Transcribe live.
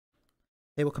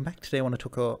Hey, welcome back. Today I want to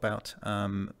talk about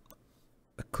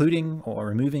occluding or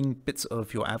removing bits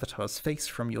of your avatar's face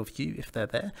from your view if they're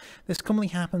there. This commonly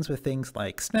happens with things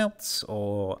like snouts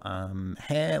or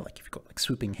hair, like if you've got like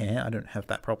swooping hair, I don't have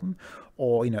that problem,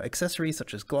 or accessories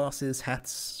such as glasses,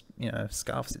 hats,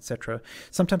 scarves, etc.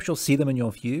 Sometimes you'll see them in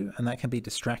your view and that can be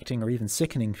distracting or even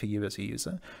sickening for you as a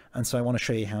user. And so I want to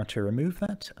show you how to remove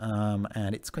that,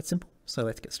 and it's quite simple. So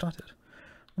let's get started.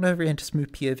 I'm over here into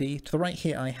Smooth POV. To the right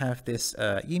here, I have this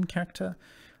Yeen character.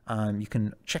 You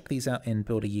can check these out in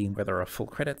Build a Yeen where there are full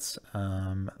credits.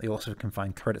 You also can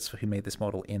find credits for who made this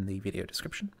model in the video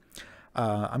description.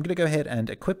 I'm going to go ahead and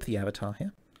equip the avatar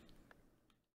here.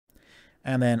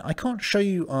 And then I can't show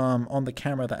you on the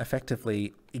camera that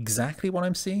effectively exactly what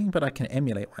I'm seeing, but I can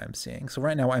emulate what I'm seeing. So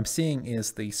right now what I'm seeing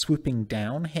is the swooping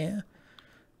down hair.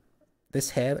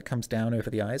 This hair that comes down over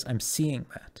the eyes, I'm seeing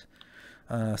that.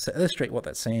 So to illustrate what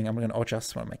that's saying, I'm going to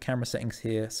adjust one of my camera settings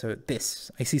here. So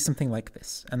this, I see something like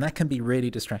this, and that can be really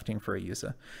distracting for a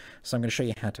user. So I'm going to show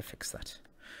you how to fix that.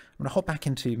 I'm going to hop back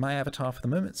into my avatar for the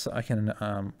moment so I can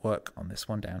work on this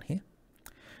one down here.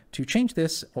 To change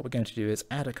this, what we're going to do is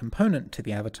add a component to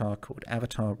the avatar called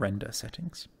Avatar Render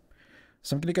Settings.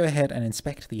 So I'm going to go ahead and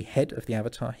inspect the head of the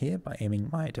avatar here by aiming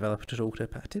my developer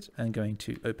tooltip at it and going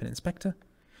to Open Inspector.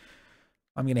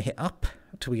 I'm going to hit up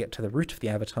until we get to the root of the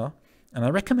avatar. And I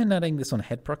recommend adding this on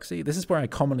head proxy. This is where I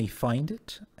commonly find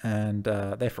it, and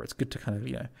therefore it's good to kind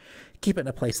of, keep it in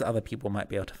a place that other people might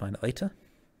be able to find it later.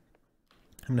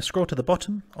 I'm going to scroll to the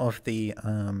bottom of the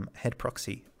head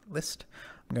proxy list.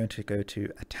 I'm going to go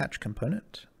to Attach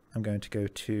Component. I'm going to go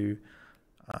to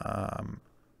not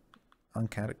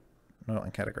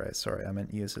uncategorized, sorry, I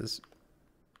meant Users.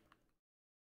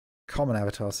 Common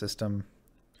Avatar System,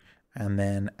 and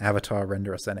then Avatar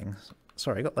Render Settings.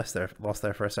 Sorry, I got lost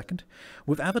there for a second.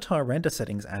 With avatar render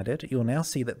settings added, you'll now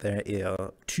see that there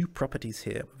are two properties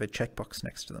here with a checkbox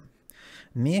next to them.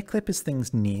 Near clip is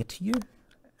things near to you,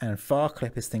 and far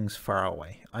clip is things far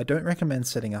away. I don't recommend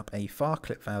setting up a far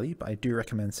clip value, but I do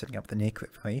recommend setting up the near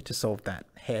clip value to solve that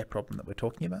hair problem that we're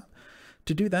talking about.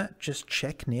 To do that, just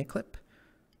check near clip,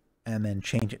 and then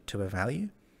change it to a value.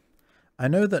 I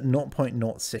know that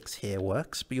 0.06 here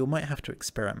works, but you might have to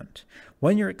experiment.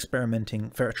 When you're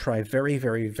experimenting, try very,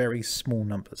 very, very small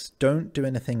numbers. Don't do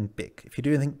anything big. If you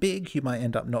do anything big, you might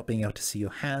end up not being able to see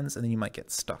your hands, and then you might get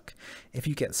stuck. If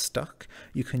you get stuck,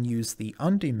 you can use the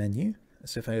undo menu.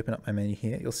 So if I open up my menu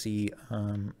here, you'll see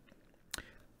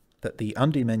that the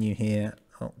undo menu here,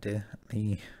 oh dear,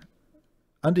 the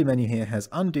undo menu here has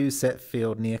undo set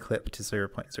field near clip to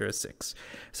 0.06.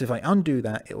 So if I undo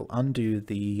that, it will undo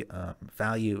the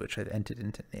value which I've entered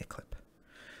into near clip.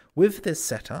 With this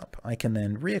setup, I can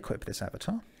then re-equip this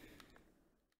avatar,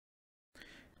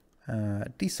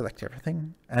 deselect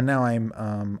everything, and now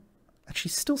I'm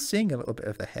actually still seeing a little bit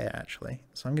of the hair actually.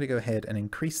 So I'm going to go ahead and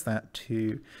increase that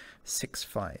to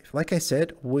 6.5. Like I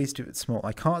said, always do it small.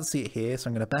 I can't see it here,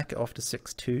 so I'm going to back it off to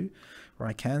 6.2, where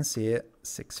I can see it.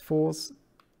 6.4's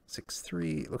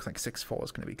 6.3, looks like 6.4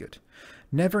 is going to be good.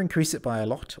 Never increase it by a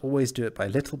lot, always do it by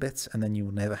little bits, and then you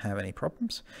will never have any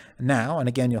problems. Now, and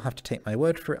again, you'll have to take my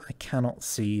word for it, I cannot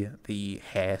see the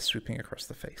hair swooping across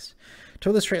the face.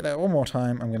 To illustrate that one more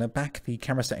time, I'm going to back the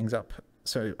camera settings up.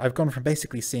 So I've gone from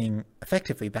basically seeing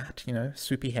effectively that,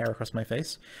 swoopy hair across my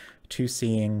face, to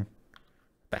seeing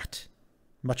that.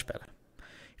 Much better.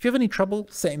 If you have any trouble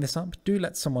setting this up, do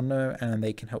let someone know and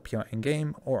they can help you out in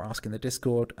game or ask in the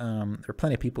Discord. There are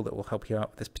plenty of people that will help you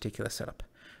out with this particular setup.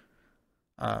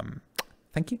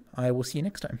 Thank you. I will see you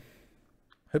next time.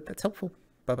 Hope that's helpful.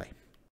 Bye-bye.